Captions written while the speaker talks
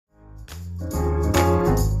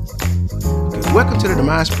Welcome to the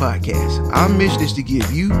Demise Podcast. Our mission is to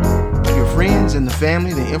give you, your friends, and the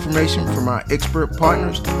family the information from our expert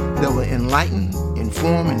partners that will enlighten,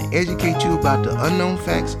 inform, and educate you about the unknown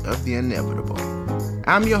facts of the inevitable.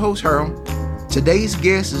 I'm your host, Harold. Today's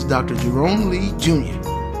guest is Dr. Jerome Lee, Jr.,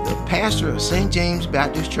 the pastor of St. James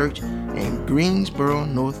Baptist Church in Greensboro,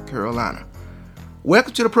 North Carolina.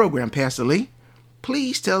 Welcome to the program, Pastor Lee.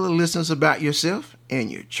 Please tell the listeners about yourself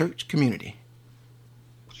and your church community.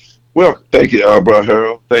 Well, thank you, Brother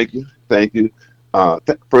Harold. Thank you.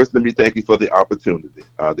 First, let me thank you for the opportunity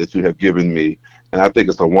that you have given me. And I think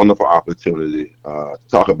it's a wonderful opportunity to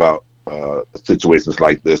talk about situations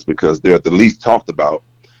like this because they're the least talked about,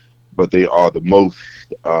 but they are the most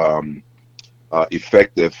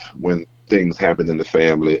effective when things happen in the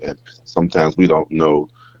family. And sometimes we don't know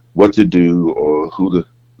what to do or who to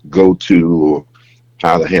go to or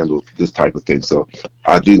how to handle this type of thing. So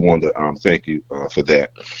I do want to thank you for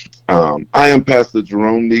that. I am Pastor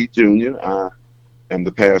Jerome Lee, Jr. I am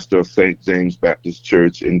the pastor of St. James Baptist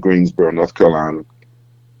Church in Greensboro, North Carolina.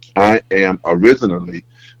 I am originally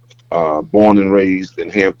born and raised in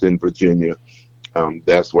Hampton, Virginia.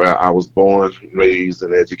 That's where I was born, raised,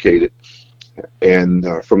 and educated.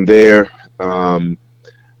 And from there, I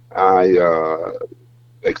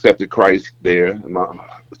accepted Christ there in my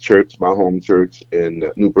church, my home church in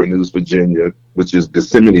Newport News, Virginia, which is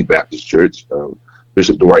Gethsemane Baptist Church.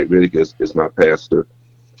 Bishop Dwight Riddick is my pastor.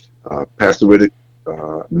 Pastor Riddick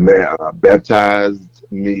baptized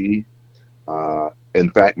me. In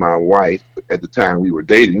fact, my wife, at the time we were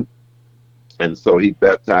dating, and so he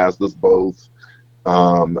baptized us both.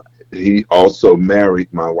 He also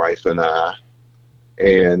married my wife and I,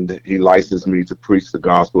 and he licensed me to preach the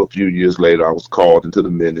gospel. A few years later, I was called into the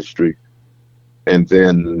ministry. And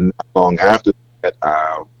then not long after that,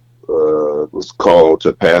 I was called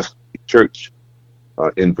to pastor a church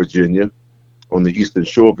in Virginia, on the Eastern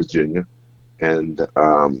Shore of Virginia. And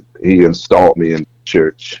he installed me in the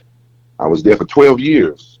church. I was there for 12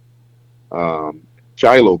 years,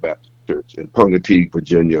 Shiloh Baptist Church in Pungateague,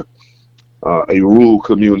 Virginia, a rural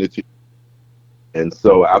community. And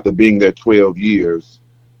so after being there 12 years,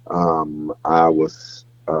 I was,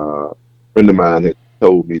 a friend of mine had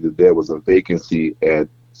told me that there was a vacancy at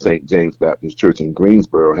St. James Baptist Church in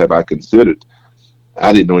Greensboro. Have I considered?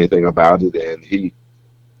 I didn't know anything about it. And he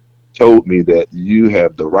told me that you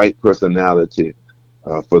have the right personality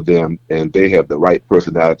for them, and they have the right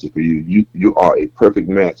personality for you. You are a perfect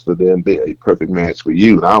match for them. They're a perfect match for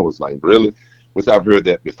you. And I was like, really? Which I've heard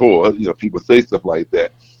that before. You know, people say stuff like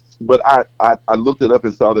that. But I looked it up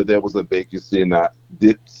and saw that there was a vacancy, and I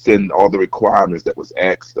did send all the requirements that was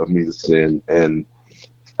asked of me to send. And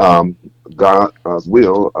God's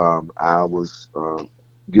will, I was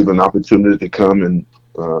given an opportunity to come and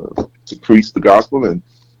to preach the gospel, and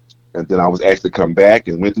then I was asked to come back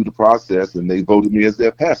and went through the process, and they voted me as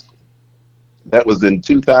their pastor. That was in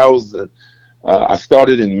 2000. I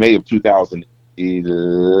started in May of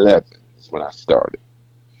 2011 is when I started.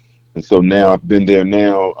 And so now I've been there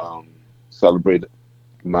now, celebrated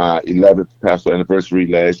my 11th pastor anniversary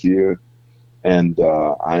last year, and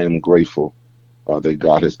I am grateful that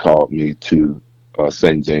God has called me to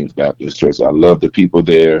St. James Baptist Church. I love the people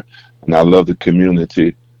there, and I love the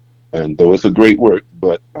community. And though it's a great work,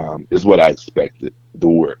 but it's what I expected, the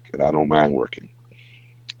work, and I don't mind working.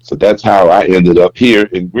 So that's how I ended up here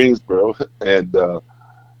in Greensboro, and I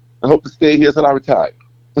hope to stay here till I retire.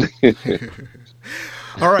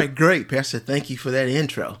 All right, great, Pastor. Thank you for that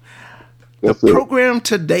intro. The That's it. program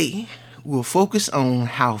today will focus on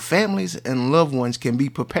how families and loved ones can be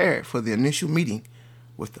prepared for the initial meeting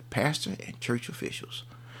with the pastor and church officials.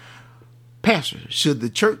 Pastor, should the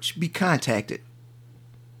church be contacted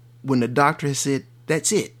when the doctor has said,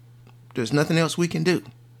 that's it, there's nothing else we can do?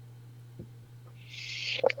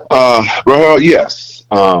 Well, yes.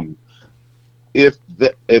 If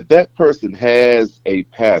that person has a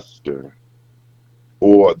pastor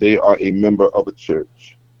or they are a member of a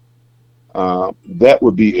church, that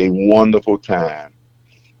would be a wonderful time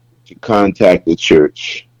to contact the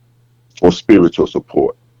church for spiritual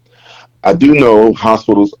support. I do know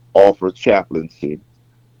hospitals offer chaplaincy.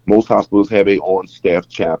 Most hospitals have a on-staff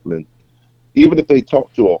chaplain. Even if they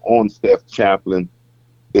talk to an on-staff chaplain,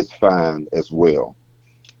 it's fine as well.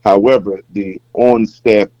 However, the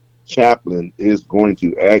on-staff chaplain is going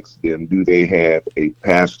to ask them, do they have a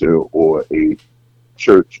pastor or a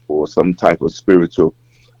church or some type of spiritual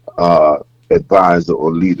advisor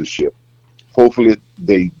or leadership? Hopefully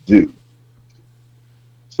they do.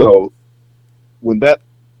 So when that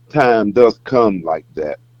time does come like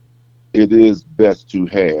that, it is best to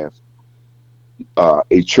have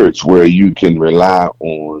a church where you can rely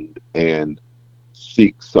on and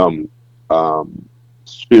seek some um,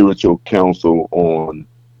 spiritual counsel on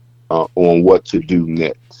what to do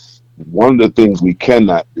next. One of the things we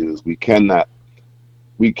cannot do is we cannot.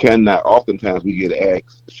 Oftentimes we get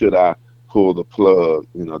asked, should I pull the plug?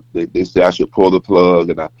 They say I should pull the plug,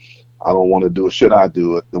 and I don't want to do it. Should I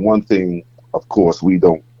do it? The one thing, of course, we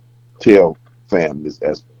don't tell families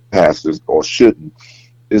as pastors or shouldn't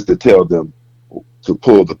is to tell them to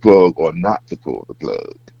pull the plug or not to pull the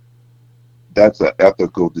plug. That's an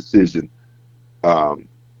ethical decision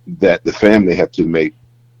that the family have to make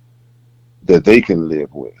that they can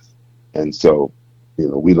live with. And so,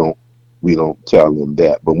 we don't tell them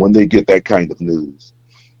that. But when they get that kind of news,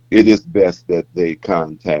 it is best that they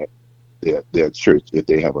contact their church if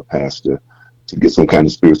they have a pastor to get some kind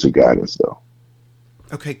of spiritual guidance though.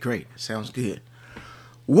 Okay, great. Sounds good.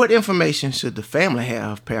 What information should the family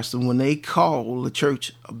have, Pastor, when they call the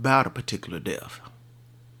church about a particular death?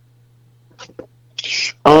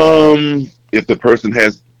 If the person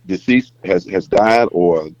has deceased has died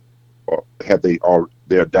or have they or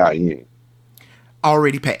they're dying.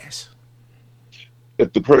 Already passed.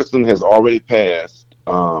 If the person has already passed,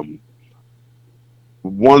 one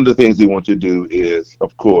of the things they want to do is,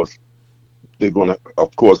 of course, they're going to,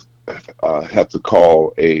 of course, have to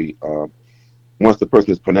call once the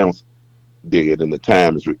person is pronounced dead and the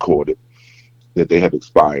time is recorded that they have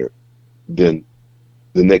expired, then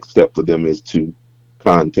the next step for them is to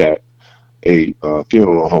contact a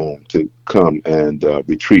funeral home to come and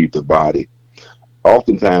retrieve the body.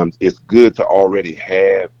 Oftentimes, it's good to already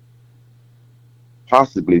have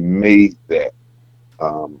possibly made that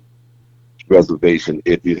um, reservation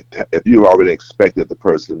if you already expected the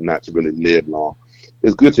person not to really live long.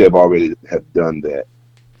 It's good to have already have done that.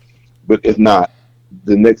 But if not,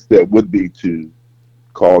 the next step would be to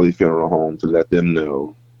call the funeral home to let them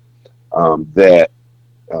know that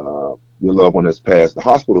your loved one has passed. The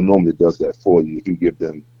hospital normally does that for you if you give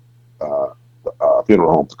them a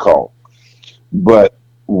funeral home to call. But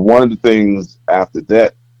one of the things after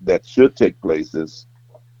that should take place is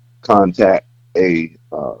contact a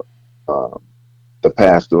uh, the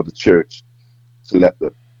pastor or the church to let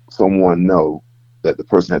someone know that the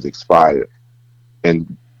person has expired.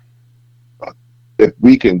 And if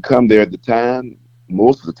we can come there at the time,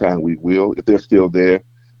 most of the time we will. If they're still there,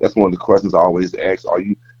 that's one of the questions I always ask. Are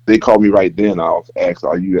you? They call me right then. I'll ask,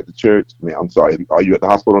 "Are you at the church?" I mean, I'm sorry. Are you at the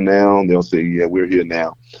hospital now? And they'll say, "Yeah, we're here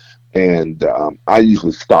now." And I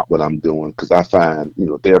usually stop what I'm doing because I find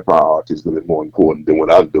their priority is a little bit more important than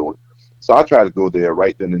what I'm doing. So I try to go there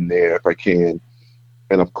right then and there if I can,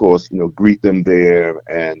 and of course, greet them there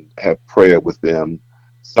and have prayer with them.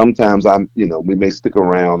 Sometimes we may stick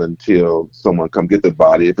around until someone come get the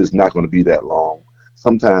body if it's not going to be that long.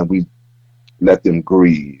 Sometimes we let them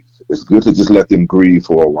grieve. It's good to just let them grieve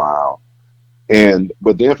for a while.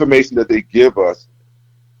 But the information that they give us,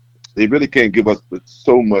 they really can't give us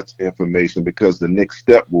so much information because the next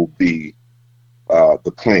step will be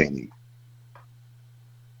the planning.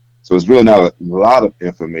 So it's really not a lot of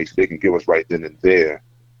information they can give us right then and there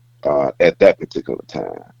at that particular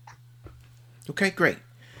time. Okay, great.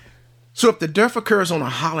 So if the death occurs on a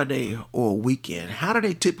holiday or a weekend, how do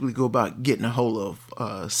they typically go about getting a hold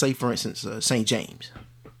of, say, for instance, St. James?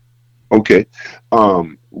 Okay.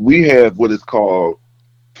 We have what is called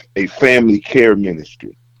a family care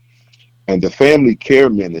ministry. And the family care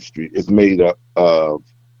ministry is made up of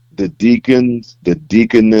the deacons, the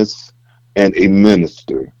deaconess, and a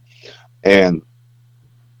minister. And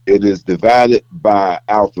it is divided by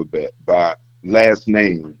alphabet, by last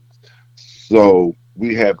name. So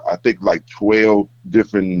we have, I think, like 12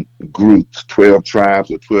 different groups, 12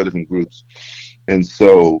 tribes or 12 different groups. And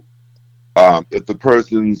so if the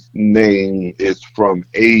person's name is from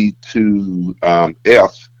A to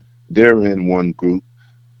F, they're in one group.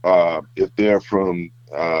 If they're from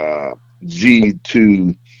G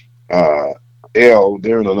to uh, L,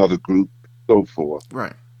 they're in another group, so forth.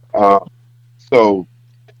 Right. Uh, so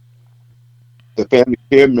the family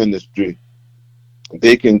care ministry,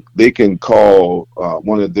 they can call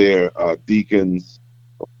one of their deacons,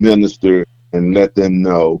 minister, and let them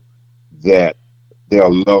know that their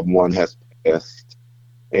loved one has passed,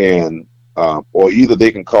 and or either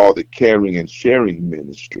they can call the caring and sharing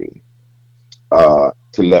ministry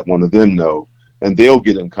to let one of them know, and they'll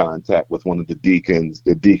get in contact with one of the deacons,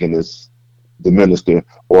 the deaconess, the minister,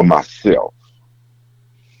 or myself.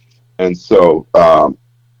 And so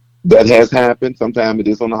that has happened. Sometimes it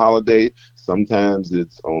is on a holiday. Sometimes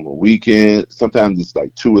it's on a weekend. Sometimes it's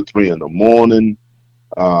like 2 or 3 in the morning,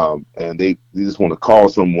 and they just want to call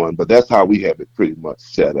someone. But that's how we have it pretty much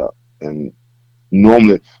set up. And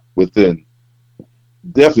normally within,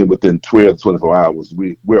 definitely within 12 to 24 hours,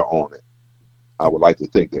 we're on it. I Oh, would like to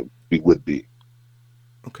think that we would be.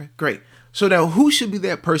 okay, great. So now, who should be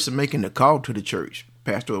that person making the call to the church,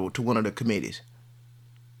 pastor, or to one of the committees?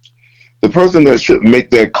 The person that should make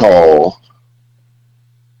that call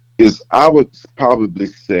is, I would probably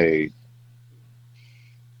say,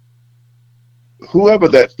 whoever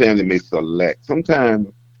that family may select. Sometimes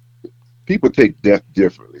people take death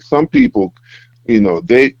differently. Some people, you know,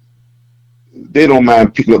 they don't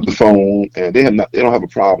mind picking up the phone, and they don't have a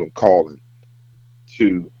problem calling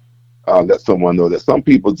to let someone know that. Some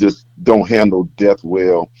people just don't handle death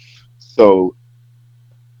well. So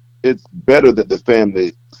it's better that the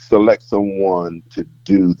family select someone to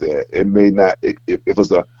do that. It may not, if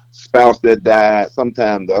it's a spouse that died,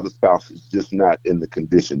 sometimes the other spouse is just not in the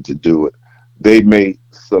condition to do it. They may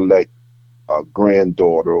select a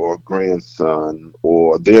granddaughter or grandson,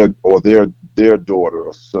 or their daughter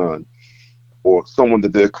or son, or someone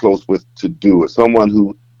that they're close with to do it. Someone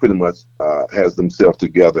who pretty much has themselves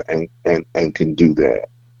together and can do that.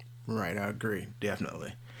 Right, I agree,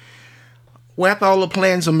 definitely. Well, after all the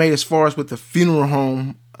plans are made as far as with the funeral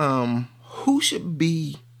home, who should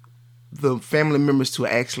be the family members to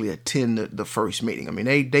actually attend the first meeting? I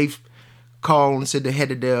mean, they've called and said they had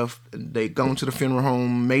the death. They gone to the funeral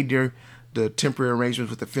home, made the temporary arrangements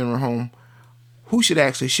with the funeral home. Who should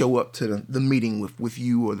actually show up to the meeting with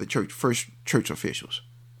you or the church first church officials?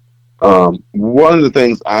 One of the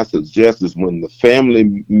things I suggest is when the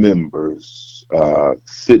family members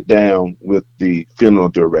sit down with the funeral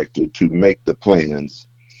director to make the plans,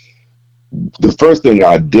 the first thing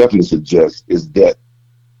I definitely suggest is that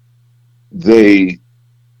they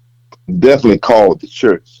definitely call the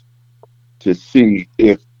church to see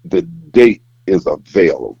if the date is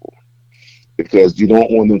available, because you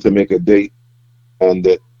don't want them to make a date and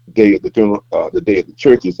that day of the funeral, the day of the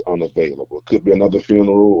church is unavailable. It could be another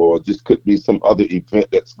funeral, or just could be some other event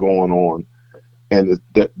that's going on, and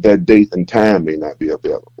that date and time may not be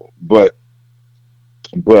available. But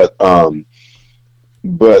um,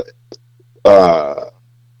 but uh,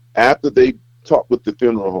 after they talk with the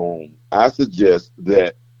funeral home, I suggest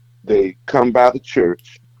that they come by the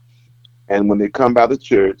church, and when they come by the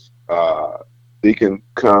church, they can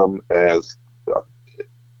come as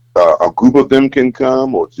a group of them can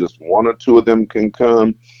come, or just one or two of them can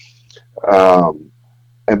come, um,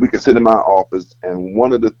 and we can sit in my office. And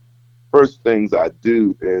one of the first things I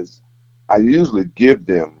do is I usually give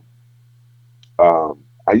them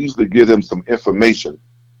I usually give them some information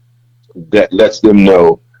that lets them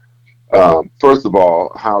know, first of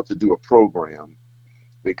all, how to do a program,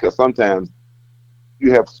 because sometimes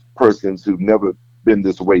you have persons who've never been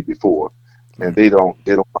this way before, and Right. they don't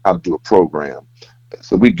know how to do a program.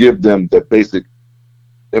 So we give them the basic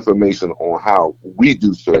information on how we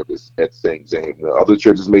do service at St. James. The other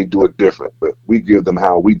churches may do it different, but we give them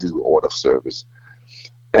how we do order of service.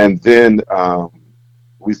 And then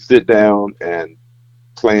we sit down and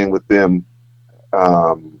plan with them,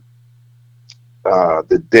 um,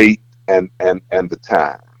 the date and the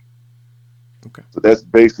time. Okay. So that's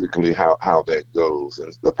basically how that goes.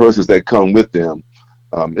 And the persons that come with them,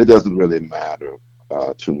 it doesn't really matter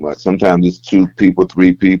too much. Sometimes it's two people,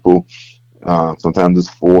 three people. Sometimes it's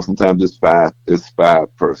four. Sometimes it's five. It's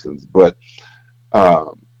five persons. But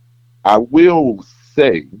um, I will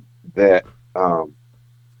say that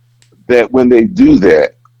that when they do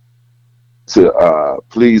that, to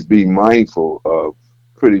please be mindful of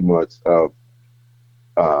pretty much of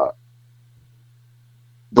uh,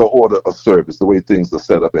 the order of service, the way things are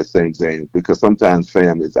set up at St. James, because sometimes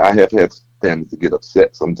families, I have had families to get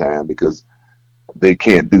upset sometimes because they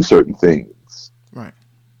can't do certain things. Right.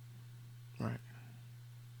 Right.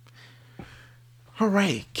 All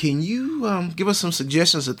right. Can you give us some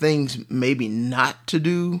suggestions of things maybe not to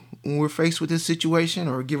do when we're faced with this situation,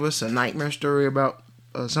 or give us a nightmare story about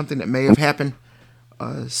something that may have happened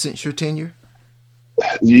since your tenure?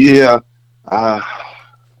 Yeah, uh,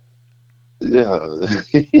 yeah.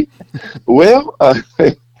 Well,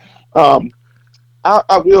 um,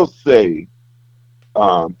 I will say,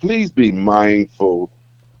 please be mindful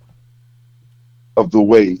of the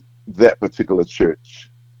way that particular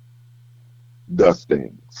church does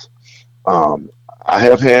things. Um, I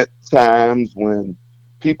have had times when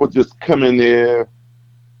people just come in there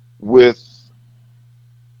with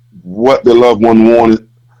what the loved one wanted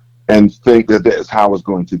and think that that's how it's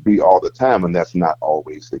going to be all the time, and that's not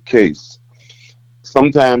always the case.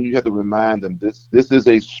 Sometimes you have to remind them this is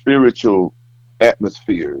a spiritual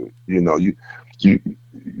atmosphere. You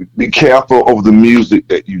be careful of the music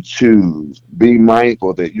that you choose. Be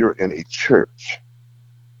mindful that you're in a church.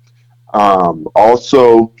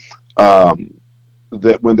 Also, um,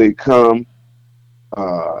 that when they come,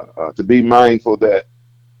 to be mindful that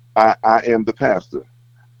I am the pastor,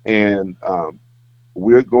 and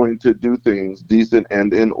we're going to do things decent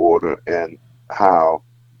and in order, and how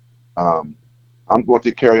um, I'm going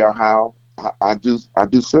to carry out how I do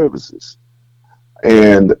services.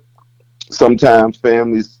 And sometimes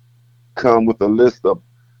families come with a list of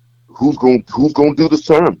who's going to do the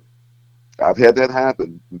sermon. I've had that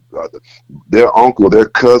happen. Their uncle, their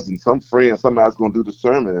cousin, some friend, somebody's going to do the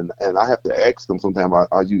sermon, and I have to ask them sometimes,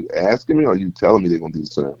 are you asking me or are you telling me they're going to do the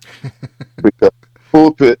sermon? Because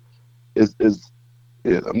pulpit is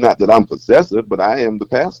not that I'm possessive, but I am the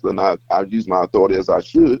pastor, and I use my authority as I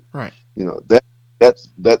should. Right.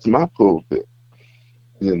 That's my pulpit.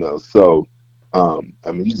 So I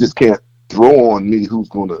mean, you just can't throw on me who's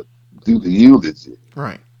going to do the eulogy.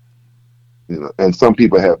 Right. And some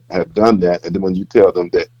people have done that, and then when you tell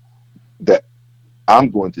them that I'm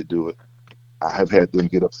going to do it, I have had them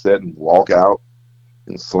get upset and walk out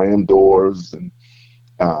and slam doors, and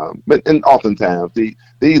oftentimes they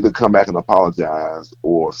either come back and apologize,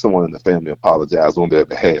 or someone in the family apologize on their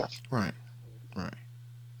behalf. Right. Right.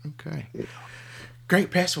 Okay.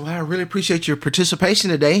 Great, Pastor. Well, I really appreciate your participation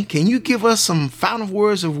today. Can you give us some final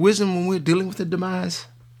words of wisdom when we're dealing with the demise?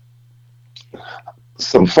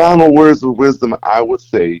 Some final words of wisdom I would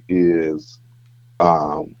say is,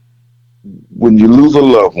 when you lose a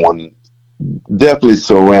loved one, definitely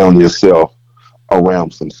surround yourself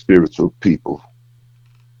around some spiritual people.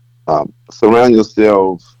 Surround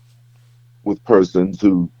yourselves with persons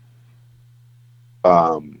who,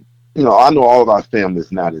 I know all of our family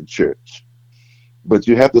is not in church, but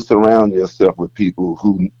you have to surround yourself with people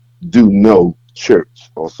who do know church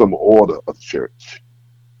or some order of church.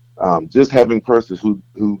 Just having persons who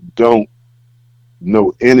don't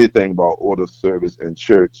know anything about order of service and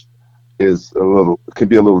church can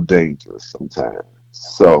be a little dangerous sometimes.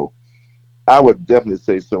 So I would definitely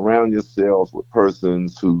say surround yourselves with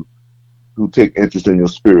persons who take interest in your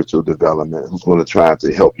spiritual development, who's going to try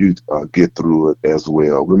to help you get through it as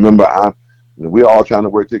well. Remember, we're all trying to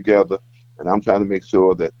work together, and I'm trying to make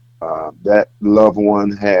sure that that loved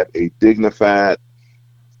one had a dignified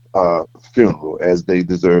funeral as they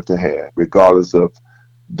deserve to have, regardless of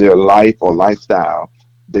their life or lifestyle.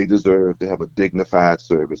 They deserve to have a dignified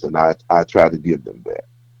service, and I try to give them that.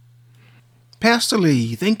 Pastor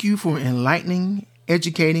Lee, thank you for enlightening,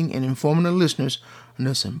 educating, and informing the listeners on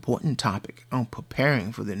this important topic on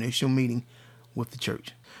preparing for the initial meeting with the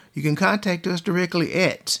church. You can contact us directly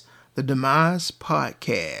at the Demise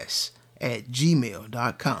Podcast at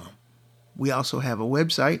gmail.com. We also have a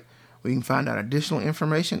website where you can find out additional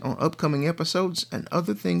information on upcoming episodes and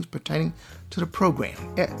other things pertaining to the program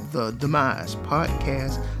at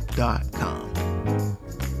thedemisepodcast.com.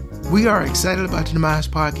 We are excited about the Demise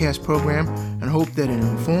Podcast program and hope that it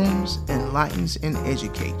informs, enlightens, and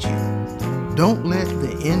educates you. Don't let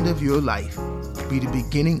the end of your life be the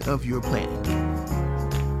beginning of your planning.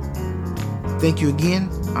 Thank you again.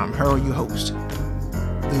 I'm Harold, your host.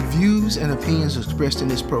 The views and opinions expressed in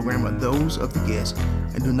this program are those of the guests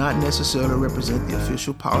and do not necessarily represent the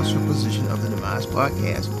official policy or position of the Demise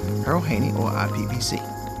Podcast, Harold Haney, or IPBC.